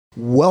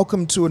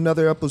Welcome to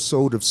another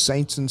episode of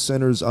Saints and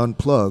Sinners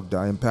Unplugged.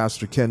 I am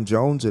Pastor Ken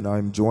Jones, and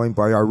I'm joined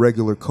by our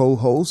regular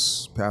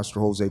co-hosts, Pastor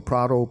Jose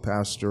Prado,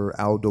 Pastor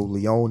Aldo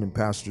Leon, and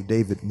Pastor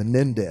David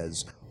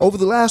Menendez. Over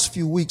the last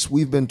few weeks,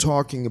 we've been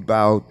talking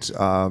about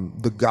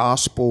the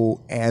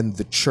gospel and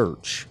the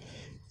church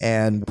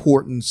and the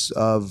importance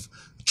of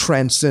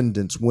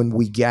transcendence when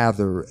we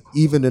gather,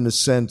 even in a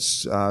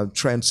sense,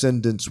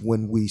 transcendence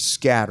when we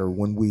scatter,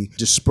 when we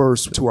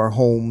disperse to our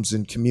homes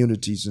and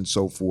communities and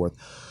so forth.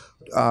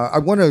 I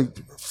want to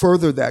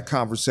further that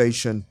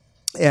conversation,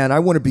 and I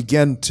want to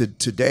begin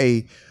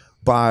today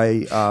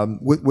by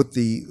with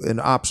an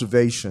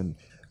observation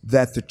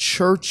that the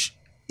church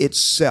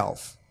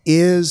itself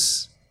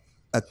is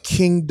a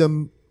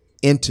kingdom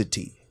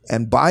entity.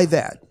 And by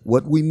that,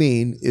 what we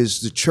mean is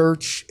the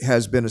church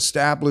has been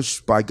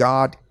established by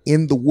God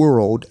in the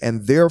world,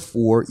 and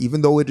therefore,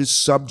 even though it is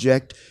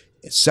subject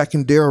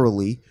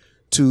secondarily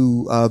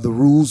to the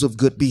rules of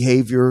good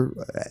behavior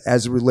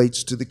as it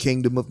relates to the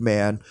kingdom of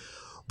man,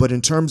 but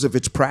in terms of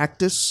its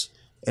practice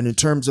and in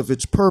terms of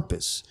its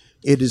purpose,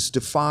 it is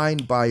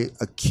defined by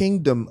a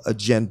kingdom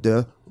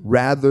agenda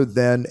rather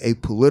than a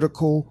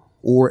political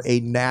or a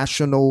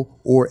national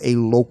or a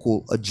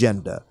local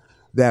agenda.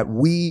 That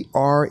we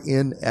are,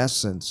 in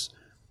essence,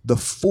 the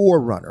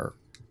forerunner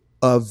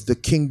of the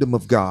kingdom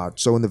of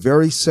God. So in the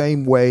very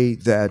same way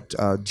that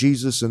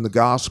Jesus in the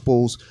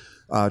Gospels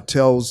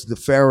tells the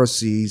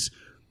Pharisees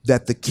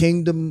that the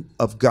kingdom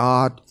of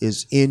God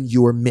is in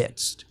your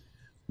midst.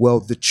 Well,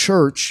 the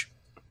church,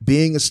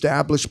 being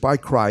established by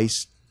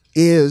Christ,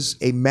 is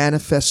a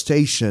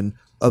manifestation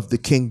of the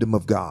kingdom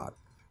of God.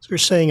 So you're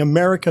saying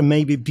America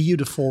may be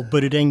beautiful,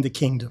 but it ain't the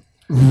kingdom.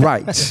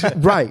 Right,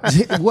 right.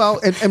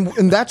 Well,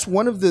 and that's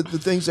one of the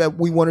things that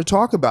we want to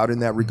talk about in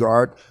that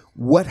regard.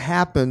 What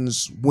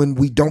happens when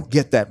we don't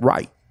get that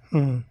right?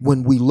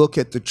 When we look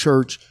at the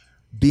church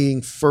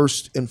being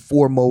first and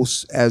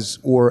foremost as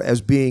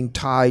being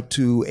tied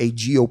to a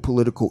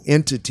geopolitical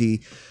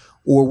entity,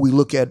 or we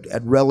look at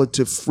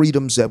relative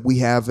freedoms that we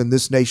have in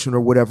this nation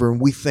or whatever,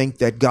 and we think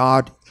that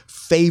God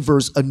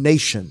favors a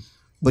nation.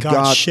 But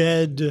God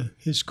shed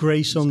his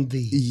grace on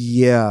thee.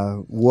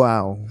 Yeah,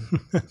 wow.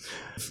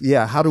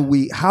 Yeah, how do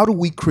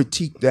we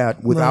critique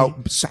that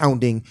without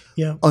sounding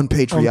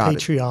unpatriotic?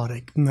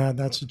 Unpatriotic. No,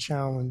 that's a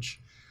challenge,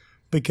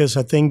 because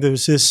I think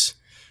there's this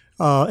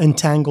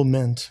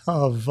entanglement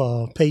of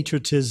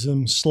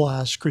patriotism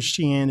 /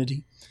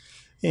 Christianity.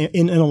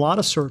 In a lot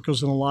of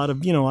circles, and a lot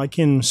of, I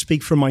can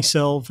speak for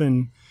myself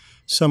and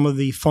some of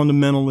the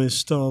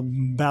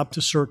fundamentalist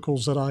Baptist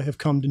circles that I have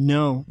come to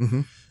know.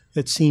 Mm-hmm.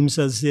 It seems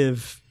as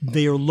if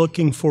they are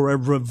looking for a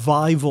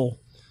revival,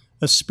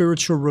 a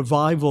spiritual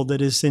revival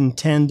that is in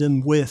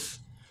tandem with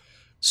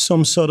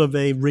some sort of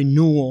a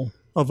renewal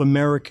of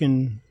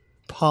American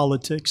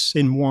politics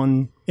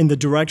in the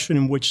direction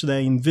in which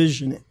they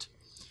envision it.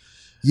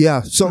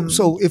 Yeah.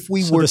 So if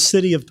we were the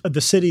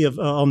city of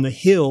on the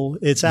Hill,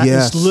 it's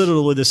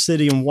literally the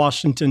city in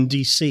Washington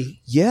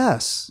D.C.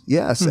 Yes.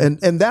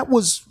 And that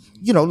was,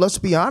 let's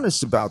be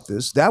honest about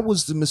this. That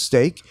was the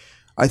mistake,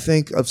 I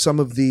think, of some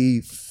of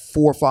the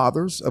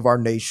forefathers of our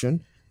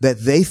nation,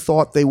 that they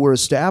thought they were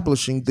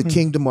establishing the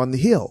kingdom on the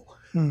hill.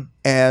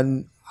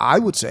 And I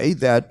would say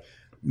that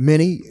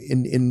many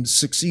in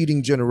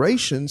succeeding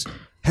generations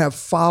have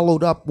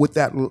followed up with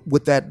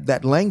that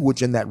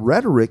language and that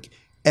rhetoric.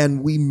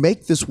 And we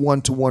make this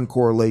one-to-one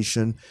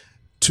correlation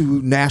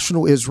to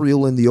national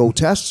Israel in the Old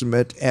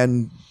Testament,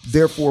 and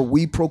therefore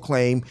we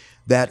proclaim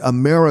that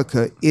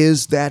America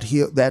is that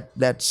hill,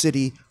 that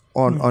city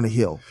on a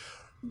hill.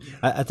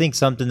 I think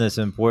something that's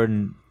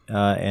important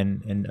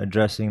in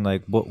addressing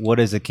like what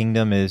is a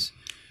kingdom is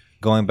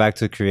going back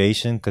to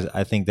creation, because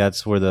I think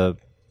that's where the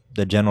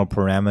general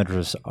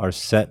parameters are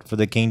set for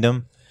the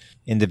kingdom.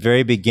 In the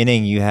very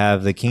beginning, you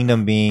have the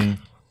kingdom being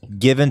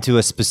given to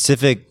a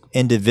specific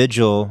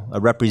individual,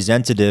 a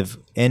representative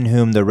in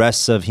whom the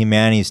rest of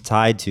humanity is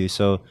tied to.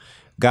 So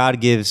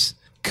God gives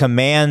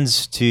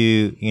commands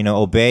to,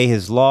 obey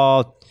his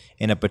law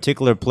in a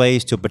particular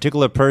place to a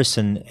particular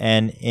person,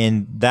 and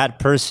in that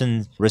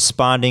person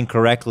responding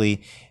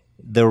correctly,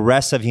 the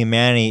rest of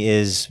humanity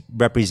is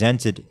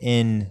represented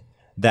in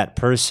that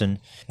person.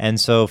 And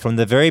so from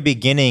the very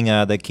beginning,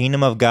 the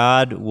kingdom of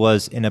God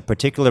was in a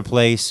particular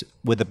place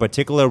with a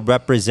particular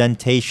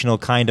representational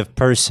kind of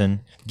person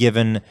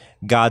given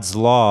God's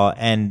law,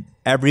 and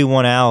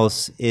everyone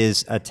else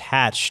is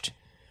attached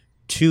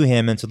to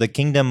him. And so the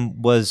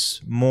kingdom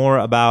was more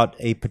about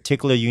a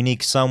particular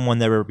unique someone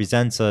that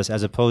represents us,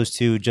 as opposed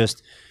to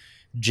just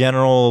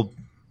general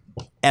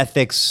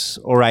ethics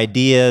or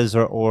ideas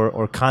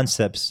or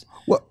concepts.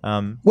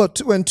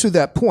 To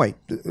that point,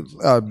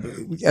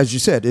 as you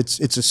said, it's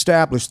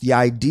established. The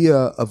idea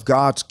of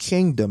God's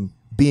kingdom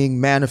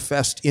being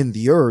manifest in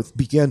the earth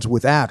begins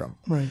with Adam,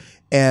 right?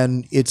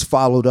 And it's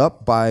followed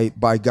up by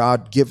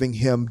God giving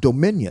him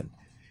dominion,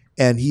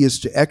 and he is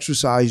to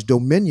exercise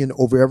dominion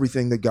over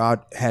everything that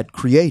God had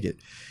created.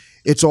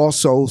 It's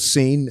also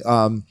seen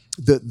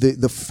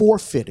the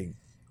forfeiting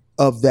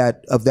of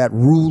that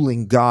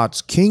ruling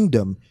God's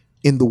kingdom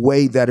in the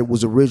way that it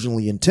was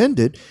originally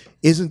intended.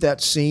 Isn't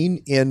that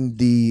seen in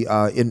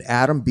in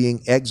Adam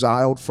being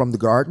exiled from the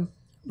garden?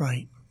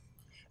 Right.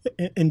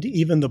 And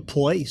even the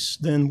place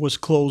then was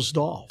closed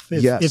off.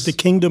 Yes. If the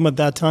kingdom at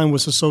that time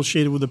was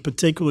associated with a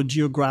particular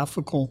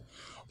geographical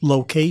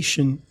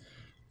location,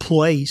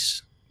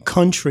 place,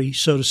 country,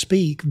 so to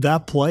speak,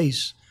 that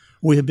place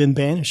we have been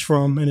banished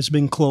from and it's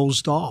been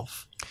closed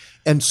off.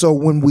 And so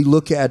when we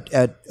look at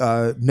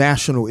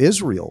national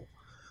Israel,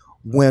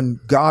 when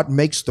God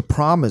makes the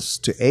promise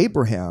to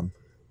Abraham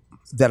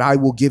that I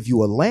will give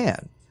you a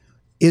land,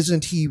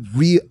 isn't he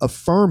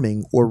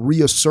reaffirming or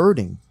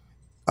reasserting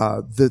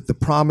the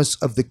promise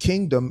of the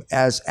kingdom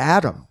as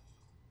Adam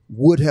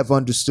would have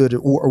understood it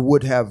or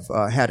would have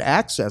had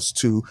access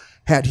to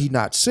had he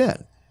not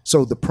sinned?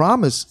 So the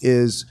promise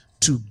is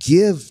to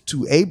give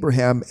to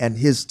Abraham and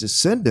his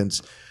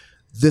descendants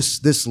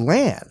this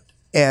land.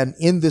 And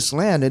in this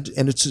land,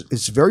 and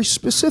it's very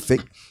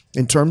specific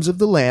in terms of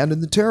the land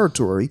and the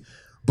territory,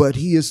 but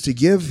he is to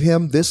give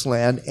him this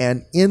land,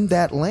 and in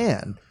that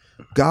land,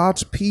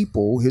 God's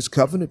people, his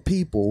covenant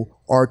people,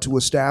 are to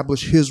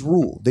establish his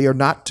rule. They are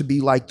not to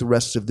be like the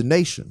rest of the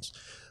nations.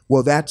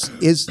 Well, that's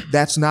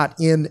not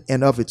in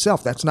and of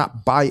itself. That's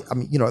not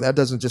that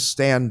doesn't just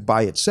stand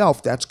by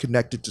itself. That's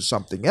connected to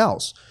something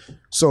else.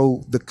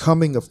 So the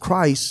coming of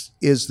Christ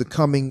is the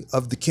coming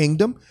of the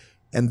kingdom.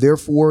 And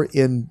therefore,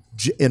 in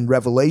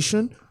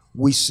Revelation,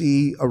 we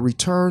see a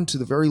return to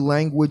the very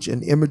language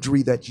and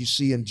imagery that you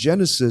see in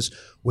Genesis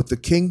with the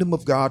kingdom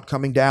of God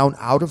coming down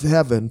out of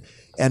heaven,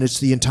 and it's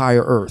the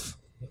entire earth.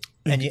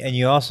 And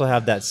you also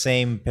have that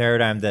same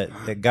paradigm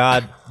that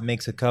God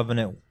makes a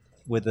covenant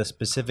with a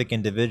specific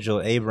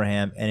individual,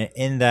 Abraham, and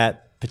in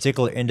that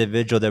particular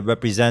individual that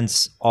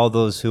represents all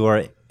those who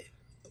are,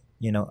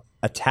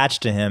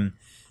 attached to him,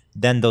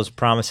 then those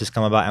promises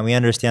come about. And we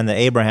understand that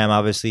Abraham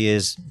obviously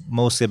is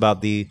mostly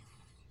about the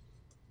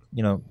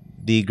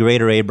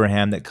greater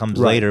Abraham that comes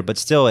later, but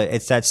still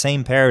it's that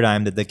same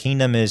paradigm that the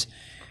kingdom is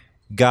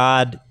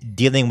God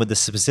dealing with the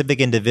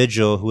specific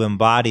individual who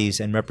embodies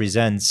and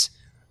represents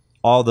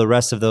all the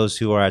rest of those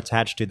who are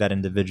attached to that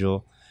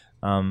individual.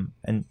 And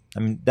I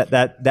mean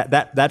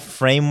that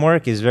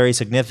framework is very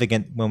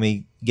significant when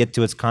we get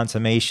to its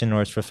consummation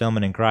or its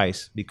fulfillment in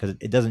Christ, because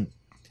it doesn't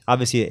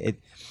obviously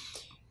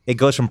it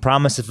goes from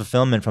promise to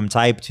fulfillment, from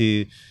type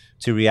to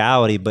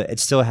reality, but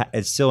it's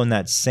still in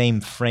that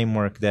same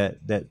framework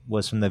that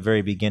was from the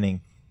very beginning.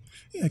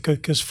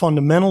 Because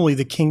fundamentally,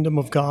 the kingdom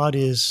of God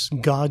is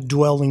God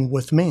dwelling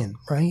with man,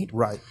 right?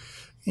 Right.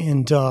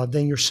 And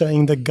then you're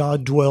saying that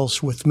God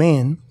dwells with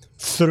man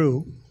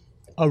through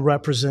a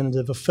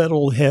representative, a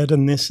federal head,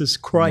 and this is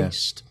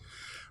Christ.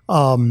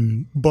 Yeah.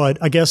 But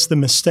I guess the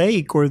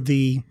mistake or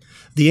the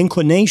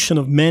inclination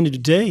of men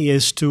today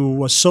is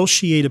to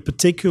associate a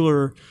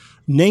particular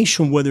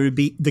nation, whether it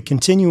be the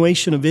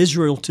continuation of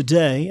Israel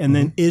today and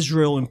then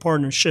Israel in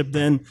partnership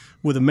then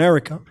with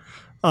America,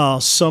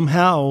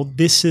 somehow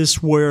this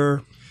is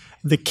where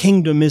the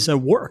kingdom is at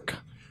work.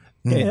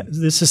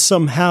 This is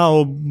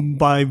somehow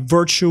by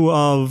virtue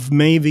of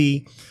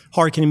maybe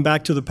hearkening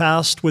back to the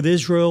past with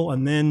Israel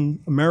and then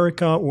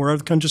America or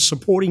other countries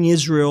supporting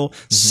Israel,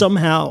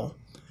 somehow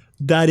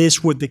that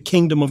is what the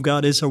kingdom of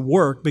God is at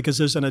work, because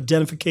there's an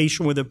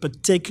identification with a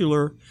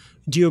particular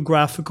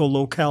geographical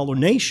locale or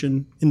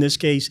nation, in this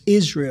case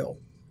Israel.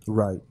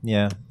 Right.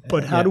 Yeah.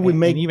 But how do we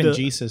make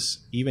Jesus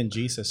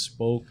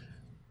spoke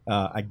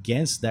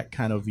against that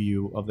kind of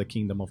view of the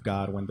kingdom of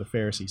God when the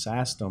Pharisees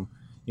asked him,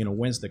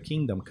 when's the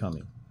kingdom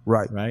coming?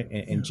 Right. Right.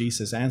 And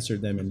Jesus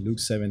answered them in Luke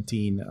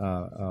 17,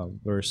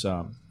 verse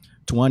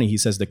 20. He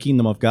says, the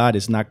kingdom of God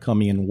is not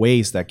coming in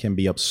ways that can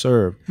be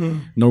observed,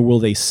 nor will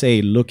they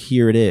say, look,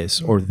 here it is,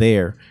 or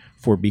there.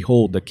 For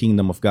behold, the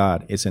kingdom of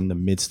God is in the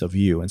midst of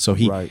you. And so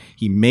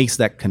he makes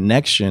that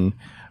connection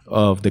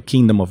of the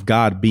kingdom of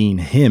God being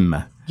him,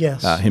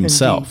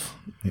 himself.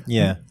 Indeed.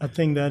 Yeah. I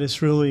think that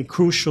is really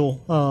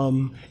crucial.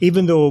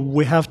 Even though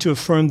we have to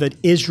affirm that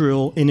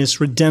Israel, in its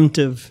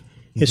redemptive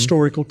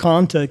historical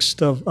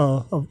context of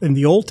in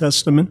the Old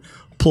Testament,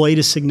 played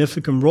a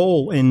significant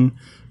role in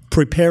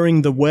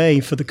preparing the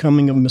way for the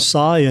coming of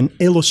Messiah and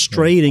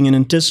illustrating and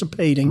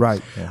anticipating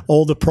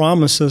all the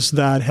promises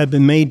that had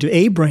been made to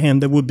Abraham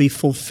that would be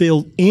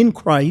fulfilled in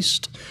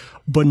Christ,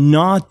 but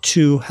not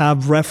to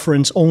have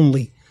reference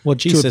only. Well,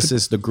 Jesus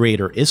is the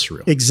greater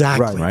Israel.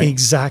 Exactly. Right.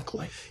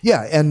 Exactly.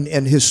 Yeah, and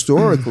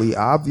historically,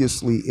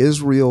 obviously,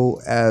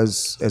 Israel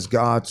as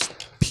God's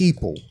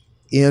people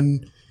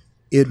in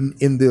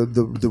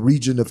the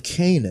region of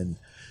Canaan,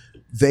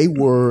 they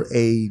were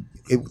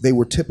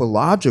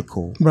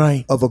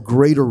typological of a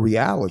greater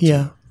reality.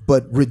 Yeah.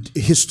 But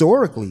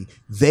historically,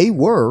 they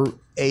were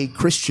a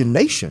Christian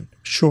nation.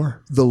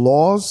 Sure. The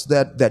laws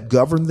that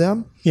govern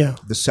them,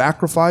 the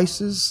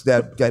sacrifices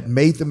that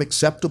made them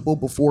acceptable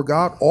before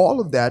God, all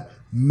of that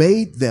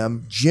made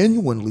them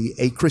genuinely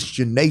a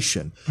Christian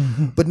nation.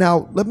 But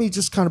now let me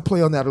just kind of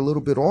play on that a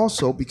little bit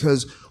also,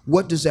 because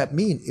what does that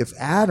mean? If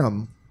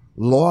Adam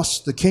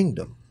lost the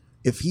kingdom,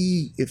 if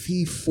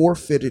he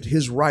forfeited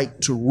his right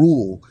to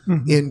rule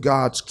in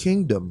God's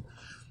kingdom,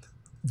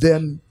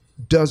 then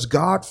does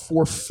God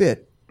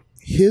forfeit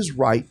his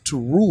right to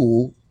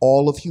rule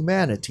all of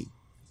humanity?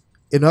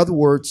 In other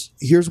words,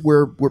 here's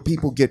where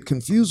people get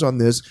confused on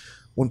this.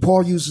 When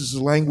Paul uses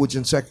the language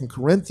in 2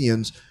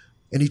 Corinthians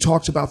and he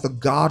talks about the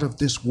God of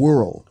this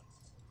world,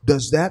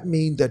 does that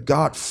mean that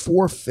God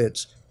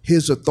forfeits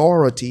his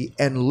authority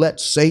and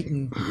lets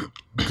Satan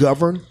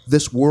govern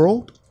this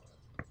world?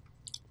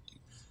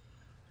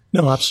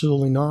 No,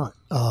 absolutely not.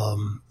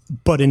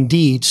 But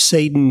indeed,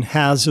 Satan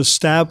has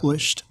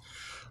established,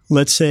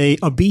 let's say,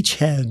 a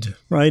beachhead,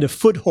 right? A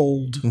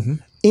foothold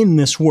in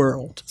this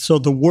world. So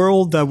the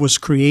world that was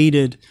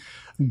created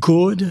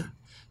good,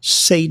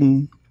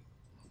 Satan,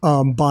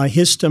 by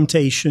his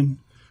temptation,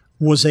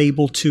 was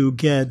able to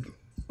get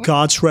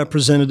God's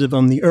representative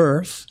on the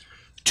earth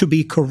to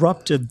be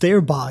corrupted.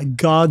 Thereby,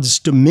 God's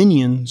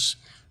dominions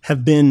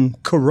have been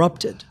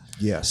corrupted.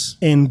 Yes.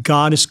 And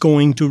God is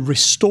going to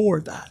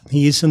restore that.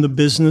 He is in the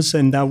business,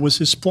 and that was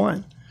his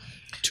plan.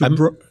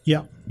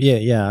 Yeah.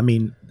 I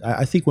mean,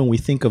 I think when we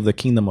think of the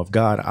kingdom of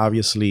God,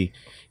 obviously,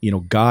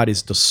 God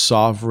is the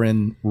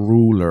sovereign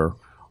ruler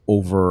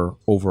over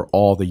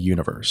all the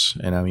universe.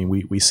 And I mean,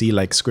 we see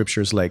like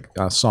scriptures like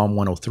Psalm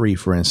 103,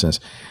 for instance,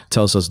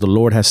 tells us the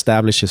Lord has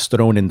established his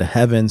throne in the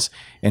heavens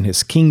and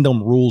his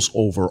kingdom rules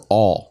over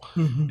all.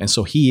 And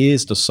so he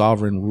is the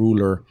sovereign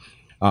ruler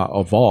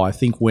of all. I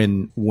think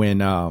when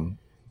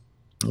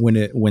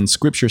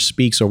scripture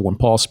speaks, or when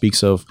Paul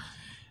speaks of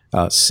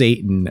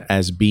Satan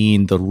as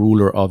being the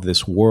ruler of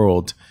this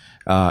world,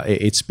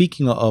 it's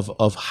speaking of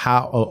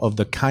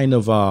the kind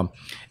of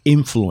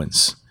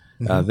influence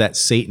that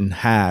Satan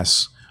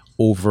has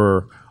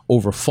over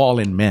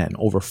fallen men,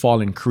 over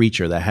fallen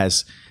creature that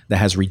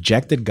has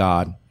rejected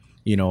God,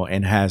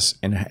 and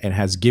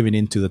has given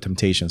into the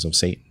temptations of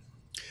Satan.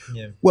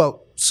 Yeah.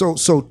 Well,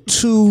 so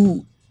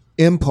two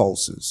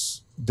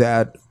impulses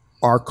that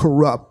are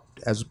corrupt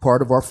as a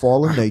part of our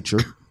fallen nature.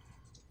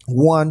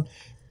 One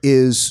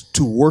is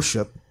to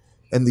worship,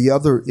 and the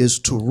other is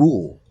to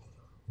rule.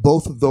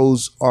 Both of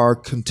those are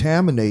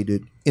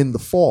contaminated in the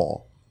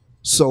fall.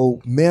 So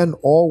men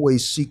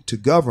always seek to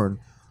govern,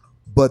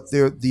 but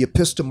the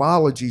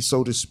epistemology,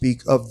 so to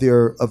speak, of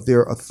their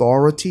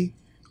authority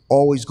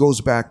always goes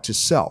back to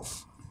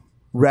self,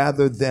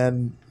 rather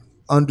than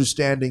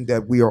understanding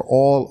that we are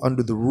all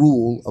under the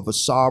rule of a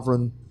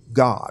sovereign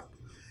God.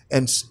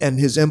 And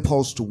his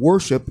impulse to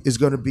worship is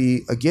going to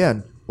be,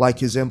 again, like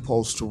his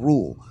impulse to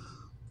rule.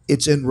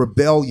 It's in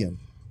rebellion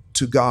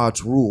to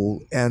God's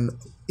rule and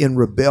in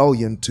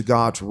rebellion to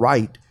God's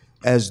right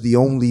as the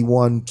only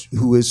one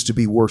who is to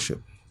be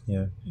worshiped.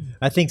 Yeah.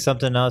 I think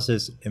something else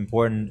is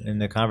important in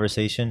the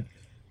conversation,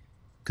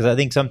 because I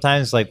think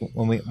sometimes, like,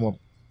 when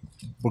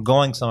we're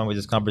going somewhere with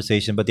this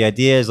conversation, but the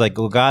idea is like,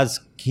 well,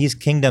 his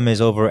kingdom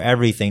is over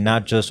everything,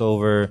 not just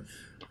over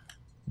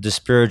the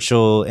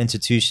spiritual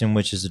institution,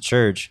 which is the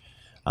church.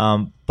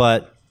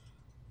 But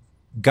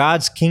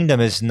God's kingdom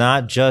is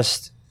not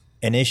just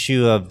an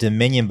issue of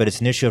dominion, but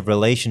it's an issue of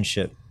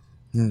relationship.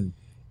 And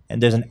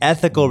there's an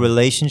ethical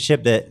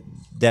relationship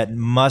that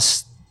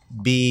must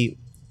be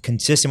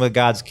consistent with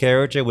God's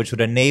character, which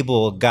would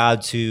enable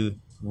God to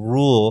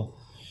rule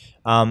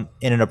in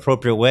an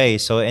appropriate way.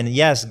 So, and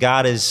yes,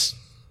 God is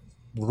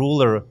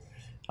ruler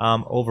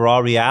over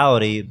all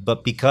reality,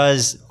 but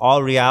because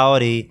all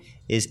reality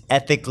is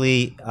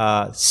ethically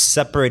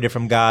separated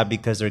from God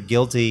because they're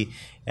guilty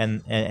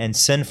and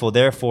sinful,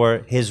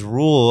 therefore his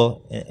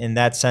rule in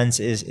that sense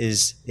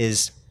is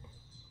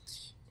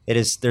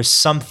there's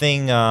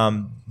something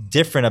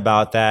different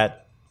about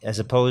that, as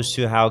opposed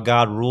to how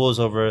God rules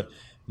over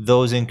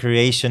those in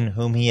creation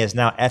whom he has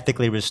now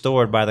ethically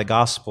restored by the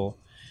gospel.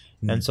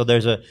 And so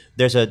there's a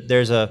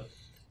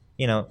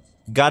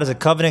God is a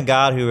covenant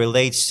God who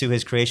relates to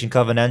his creation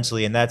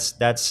covenantally, and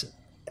that's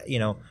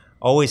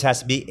always has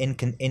to be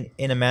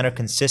in a manner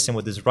consistent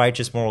with his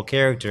righteous moral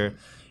character.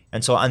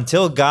 And so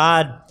until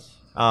God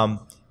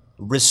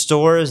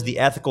restores the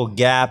ethical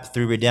gap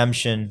through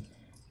redemption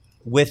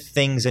with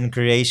things in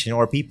creation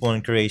or people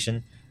in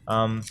creation,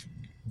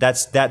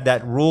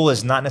 that rule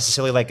is not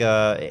necessarily like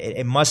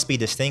it must be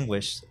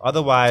distinguished.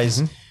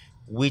 Otherwise,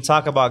 we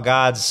talk about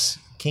God's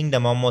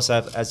kingdom almost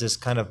as this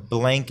kind of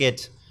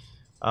blanket,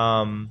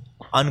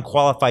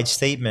 unqualified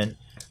statement,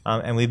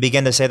 and we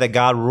begin to say that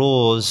God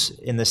rules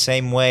in the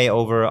same way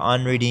over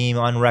unredeemed,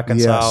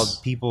 unreconciled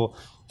people,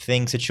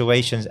 things,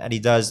 situations, and he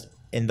does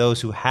in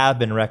those who have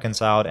been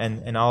reconciled,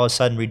 and all of a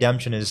sudden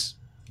redemption is,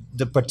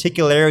 the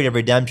particularity of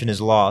redemption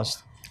is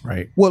lost.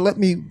 Right. Well, let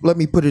me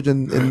put it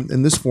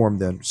in this form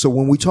then. So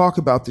when we talk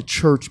about the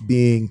church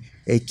being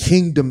a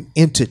kingdom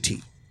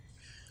entity,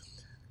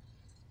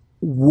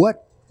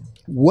 what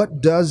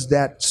does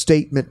that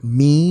statement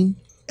mean,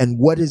 and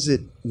what does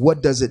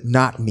it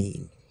not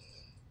mean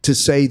to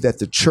say that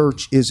the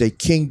church is a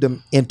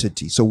kingdom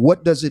entity? So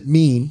what does it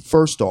mean,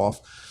 first off,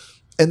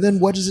 and then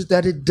what is it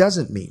that it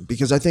doesn't mean?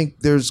 Because I think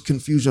there's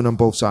confusion on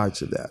both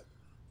sides of that.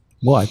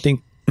 Well, I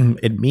think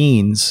it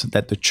means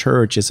that the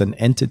church is an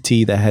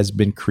entity that has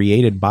been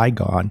created by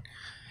God,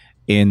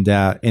 and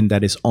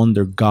that is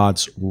under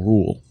God's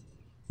rule.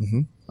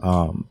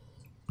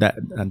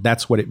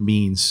 That's what it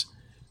means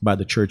by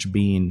the church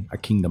being a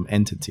kingdom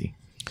entity.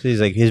 So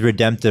he's like his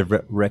redemptive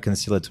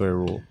reconciliatory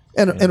rule.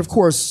 And of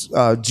course,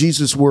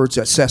 Jesus' words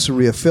at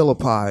Caesarea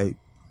Philippi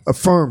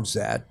affirms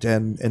that,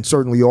 and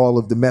certainly all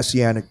of the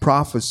messianic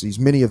prophecies,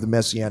 many of the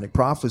messianic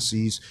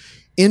prophecies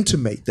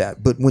intimate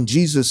that. But when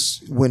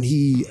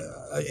he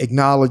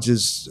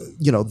acknowledges,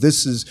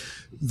 this is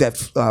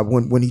that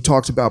when he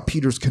talks about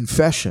Peter's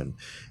confession,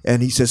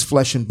 and he says,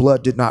 flesh and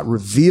blood did not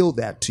reveal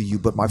that to you,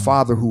 but my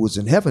Father who was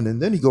in heaven. And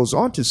then he goes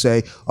on to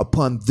say,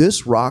 upon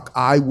this rock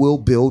I will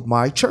build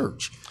my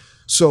church.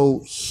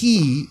 So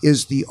he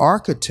is the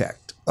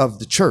architect of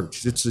the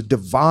church. It's a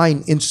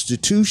divine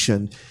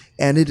institution,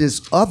 and it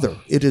is other.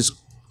 It is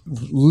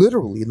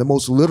literally, in the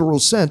most literal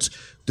sense,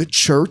 the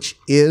church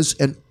is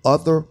an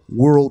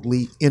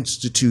otherworldly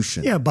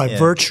institution. Yeah, by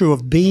virtue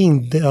of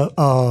being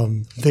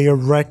their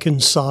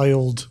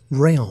reconciled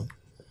realm.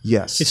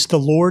 Yes. It's the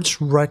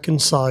Lord's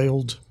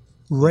reconciled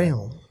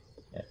realm.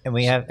 And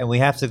we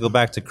have to go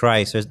back to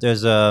Christ.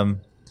 There's a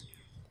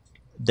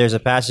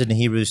passage in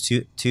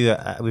Hebrews 2.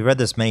 We read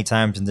this many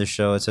times in this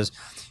show. It says,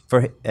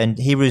 in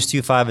Hebrews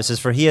 2:5, it says,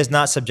 "For he is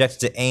not subjected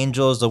to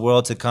angels, the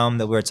world to come,"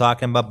 that we're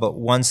talking about, but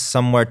once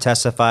somewhere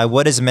testify,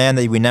 "What is man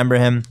that you remember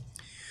him?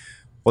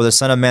 Or the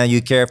son of man that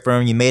you care for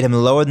him? You made him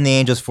lower than the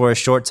angels for a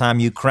short time.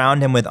 You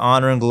crowned him with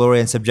honor and glory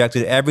and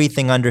subjected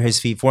everything under his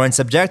feet. For in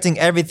subjecting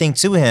everything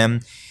to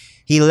him,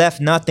 he left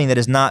nothing that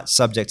is not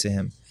subject to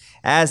him.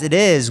 As it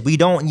is, we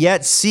don't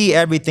yet see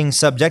everything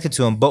subjected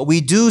to him, but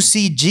we do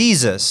see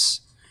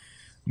Jesus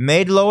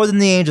made lower than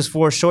the angels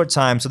for a short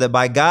time, so that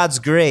by God's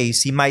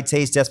grace he might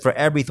taste death for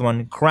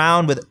everyone,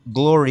 crowned with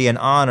glory and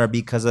honor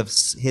because of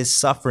his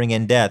suffering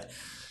and death."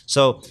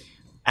 So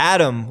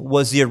Adam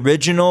was the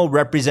original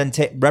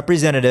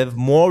representative,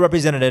 moral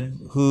representative,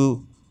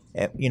 who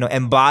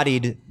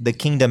embodied the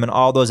kingdom and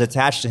all those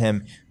attached to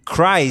him.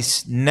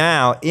 Christ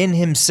now in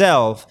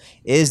himself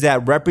is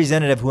that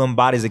representative who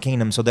embodies the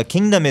kingdom. So the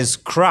kingdom is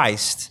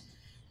Christ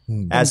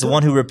as the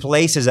one who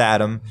replaces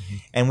Adam.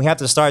 And we have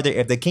to start there.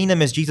 If the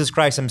kingdom is Jesus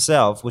Christ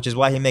himself, which is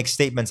why he makes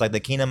statements like the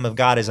kingdom of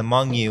God is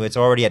among you, it's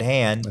already at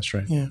hand. That's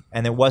right. Yeah.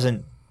 And there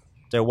wasn't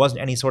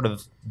any sort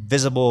of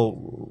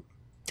visible,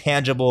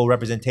 tangible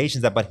representations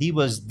of that, but he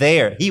was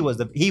there. He was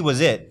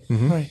it.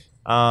 Right.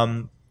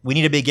 We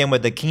need to begin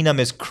with the kingdom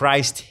is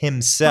Christ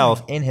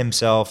himself, in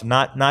himself,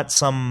 not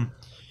some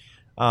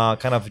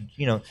kind of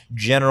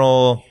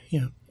general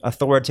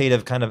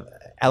authoritative kind of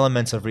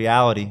elements of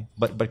reality,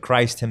 but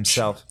Christ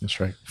himself. That's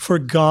right. For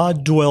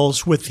God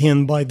dwells with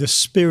him by the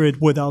Spirit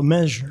without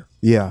measure.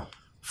 Yeah.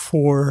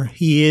 For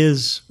he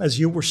is, as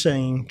you were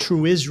saying,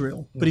 true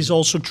Israel, but he's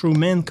also true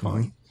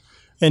mankind.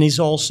 And he's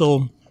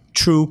also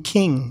true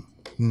king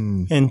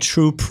and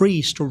true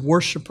priest or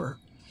worshiper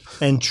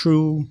and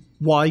true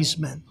wise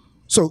man.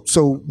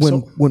 So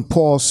when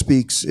Paul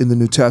speaks in the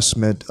New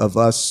Testament of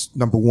us,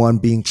 number one,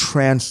 being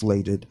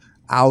translated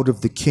out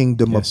of the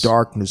kingdom of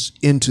darkness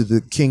into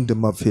the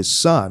kingdom of his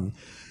Son,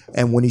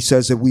 and when he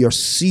says that we are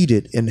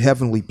seated in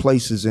heavenly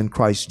places in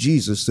Christ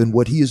Jesus, then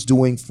what he is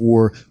doing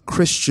for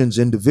Christians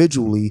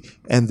individually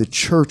and the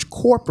church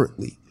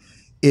corporately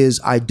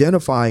is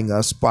identifying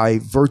us by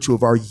virtue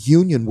of our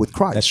union with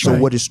Christ. That's so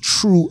right. what is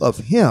true of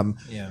him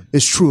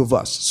is true of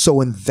us.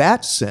 So in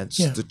that sense,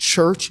 the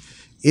church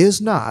is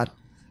not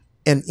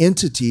an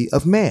entity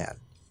of man.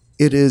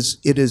 It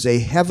is a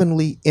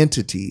heavenly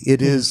entity.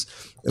 It is,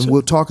 and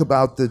we'll talk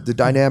about the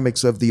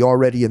dynamics of the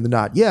already and the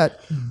not yet,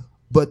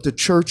 but the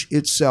church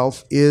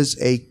itself is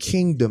a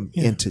kingdom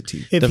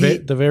entity.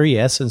 The very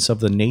essence of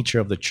the nature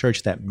of the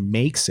church that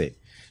makes it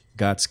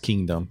God's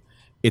kingdom,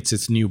 it's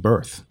its new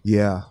birth.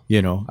 Yeah.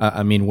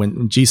 I mean,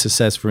 when Jesus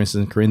says, for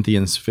instance, in 1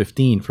 Corinthians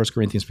 15,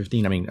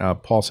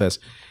 Paul says,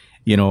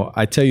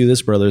 I tell you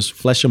this, brothers,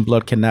 flesh and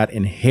blood cannot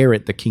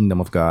inherit the kingdom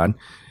of God,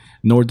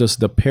 nor does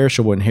the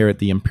perishable inherit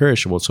the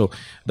imperishable. So,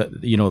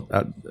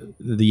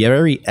 the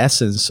very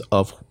essence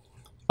of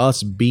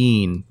us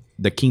being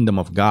the kingdom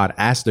of God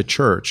as the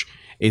church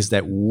is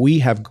that we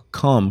have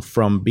come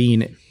from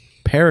being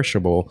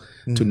perishable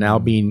to now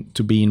being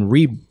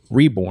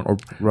reborn or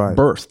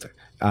birthed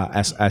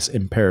as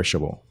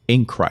imperishable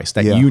in Christ,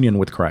 that union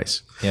with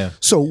Christ. Yeah.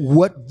 So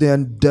what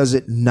then does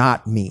it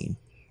not mean?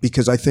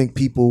 Because I think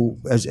people,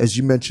 as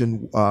you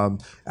mentioned,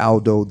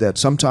 Aldo, that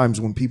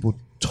sometimes when people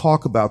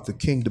talk about the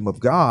kingdom of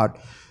God,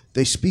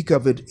 they speak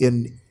of it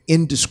in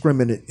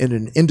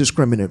an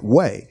indiscriminate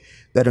way.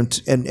 That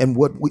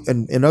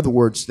in other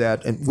words,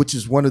 which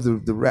is one of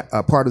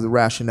the part of the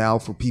rationale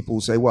for people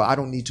who say, well, I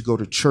don't need to go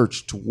to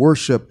church to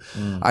worship.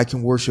 I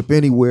can worship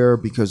anywhere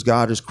because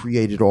God has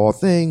created all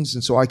things,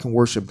 and so I can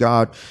worship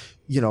God,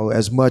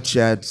 as much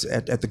at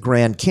the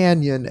Grand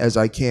Canyon as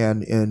I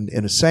can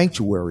in a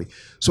sanctuary.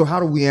 So how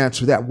do we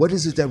answer that? What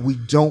is it that we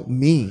don't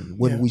mean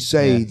when we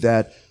say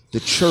that the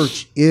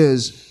church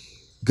is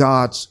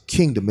God's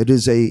kingdom? It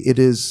is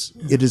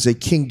a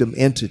kingdom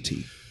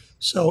entity.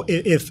 So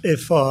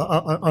if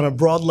on a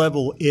broad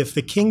level, if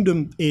the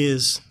kingdom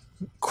is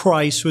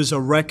Christ, who is a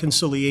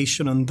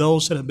reconciliation on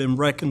those that have been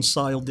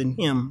reconciled in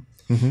him,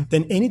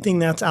 then anything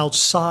that's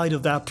outside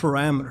of that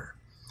parameter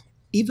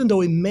even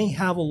though it may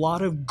have a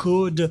lot of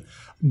good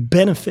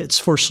benefits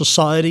for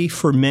society,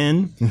 for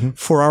men,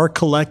 for our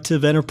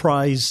collective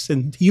enterprise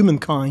and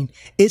humankind,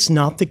 it's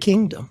not the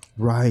kingdom.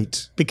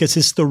 Right. Because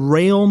it's the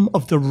realm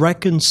of the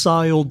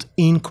reconciled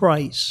in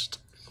Christ.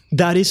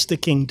 That is the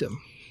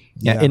kingdom.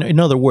 Yeah. In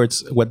other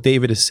words, what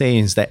David is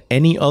saying is that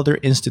any other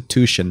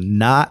institution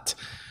not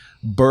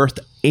birthed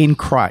in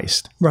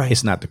Christ Right.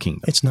 is not the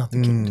kingdom. It's not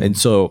the kingdom. And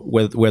so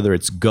whether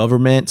it's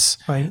governments,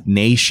 Right.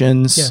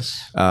 nations,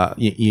 Yes.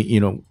 you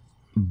know,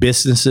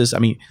 businesses, I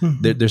mean,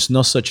 there's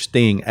no such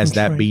thing as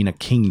that right. being a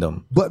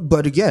kingdom.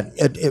 But again,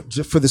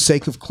 just for the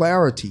sake of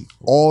clarity,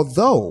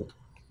 although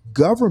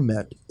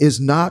government is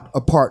not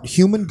a part,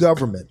 human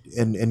government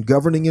and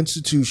governing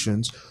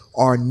institutions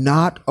are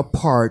not a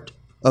part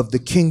of the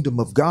kingdom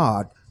of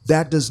God,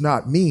 that does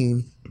not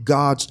mean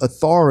God's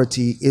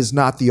authority is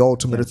not the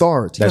ultimate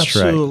authority. That's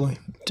right. Absolutely.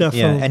 Yeah,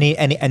 Definitely.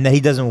 and that he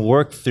doesn't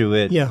work through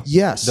it. Yeah.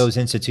 Yes. Those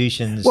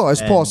institutions. Well,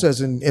 as Paul and-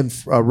 says in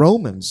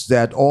Romans,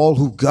 that all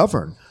who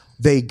govern,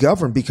 they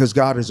govern because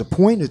God has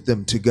appointed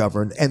them to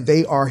govern, and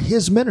they are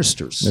his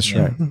ministers. That's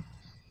right.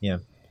 Yeah.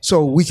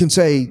 So we can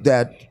say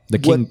that The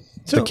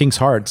king's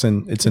heart's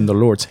it's in the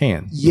Lord's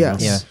hand.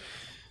 yes. Yeah.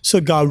 So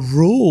God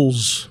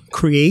rules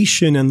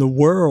creation and the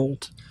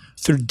world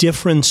through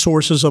different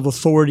sources of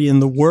authority in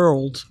the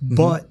world,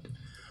 but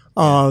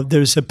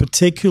there's a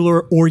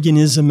particular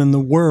organism in the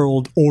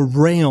world or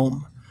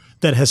realm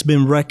that has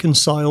been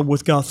reconciled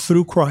with God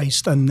through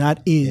Christ, and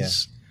that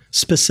is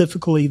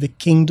specifically the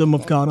kingdom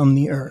of God on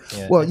the earth.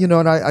 Yeah. Well, you know,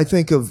 and I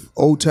think of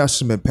Old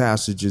Testament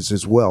passages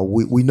as well.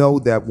 We know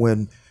that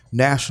when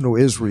national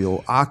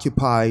Israel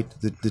occupied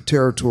the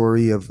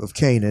territory of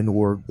Canaan,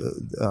 or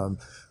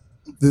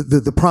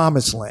the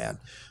promised land,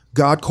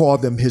 God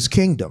called them his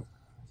kingdom,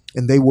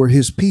 and they were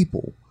his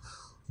people.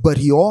 But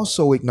he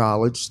also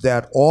acknowledged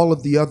that all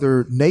of the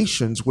other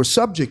nations were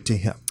subject to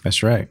him.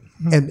 That's right.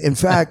 And in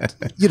fact,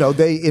 you know,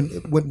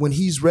 when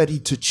he's ready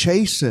to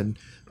chasten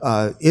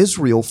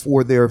Israel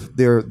for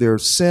their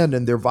sin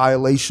and their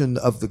violation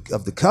of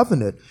the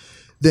covenant,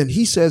 then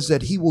he says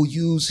that he will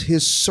use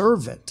his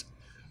servant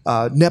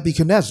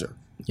Nebuchadnezzar.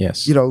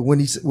 Yes. You know, when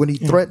he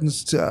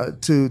threatens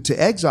to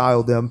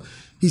exile them,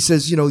 he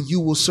says, you know, you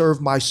will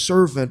serve my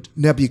servant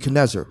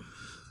Nebuchadnezzar.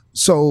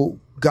 So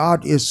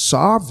God is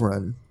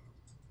sovereign,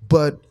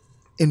 but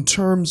in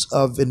terms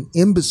of an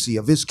embassy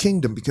of his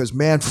kingdom, because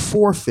man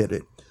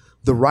forfeited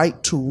the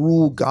right to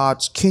rule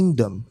God's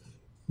kingdom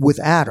with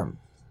Adam.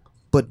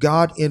 But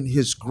God, in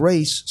his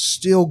grace,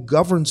 still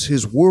governs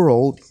his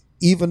world,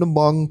 even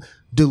among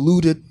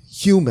deluded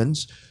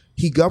humans.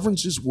 He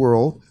governs his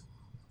world,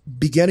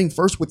 beginning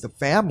first with the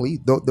family,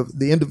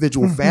 the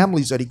individual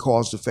families that he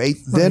calls to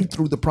faith, then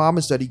through the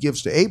promise that he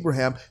gives to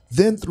Abraham,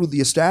 then through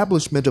the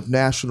establishment of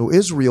national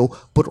Israel,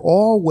 but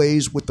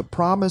always with the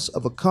promise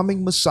of a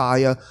coming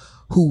Messiah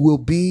who will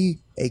be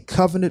a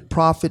covenant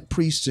prophet,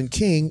 priest, and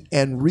king,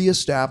 and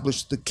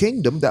reestablish the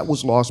kingdom that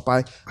was lost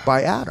by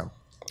Adam.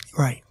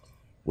 Right.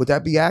 Would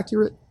that be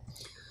accurate?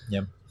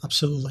 Yeah.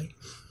 Absolutely.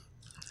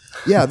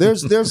 Yeah,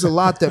 there's a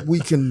lot that we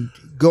can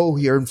go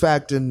here. In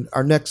fact, in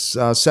our next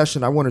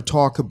session, I want to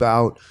talk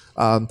about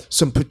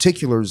some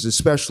particulars,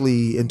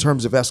 especially in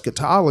terms of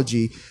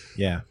eschatology,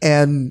 Yeah.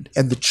 and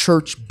the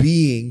church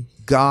being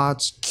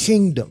God's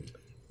kingdom,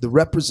 the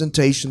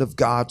representation of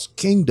God's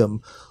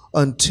kingdom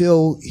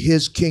until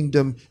his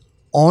kingdom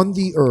on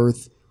the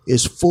earth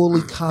is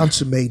fully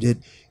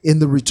consummated in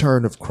the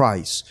return of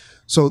Christ.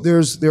 So there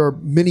are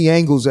many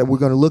angles that we're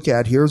going to look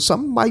at here.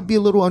 Some might be a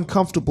little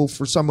uncomfortable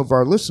for some of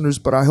our listeners,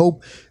 but I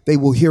hope they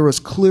will hear us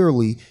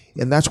clearly.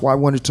 And that's why I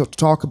wanted to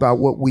talk about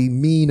what we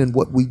mean and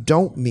what we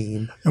don't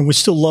mean. And we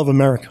still love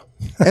America.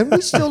 And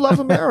we still love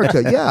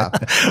America, yeah.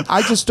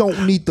 I just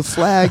don't need the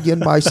flag in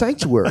my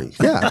sanctuary.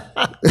 Yeah.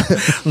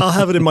 I'll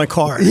have it in my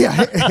car.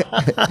 Yeah.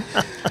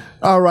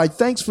 All right.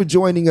 Thanks for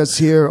joining us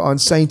here on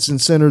Saints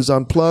and Sinners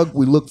Unplugged.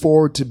 We look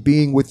forward to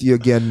being with you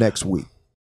again next week.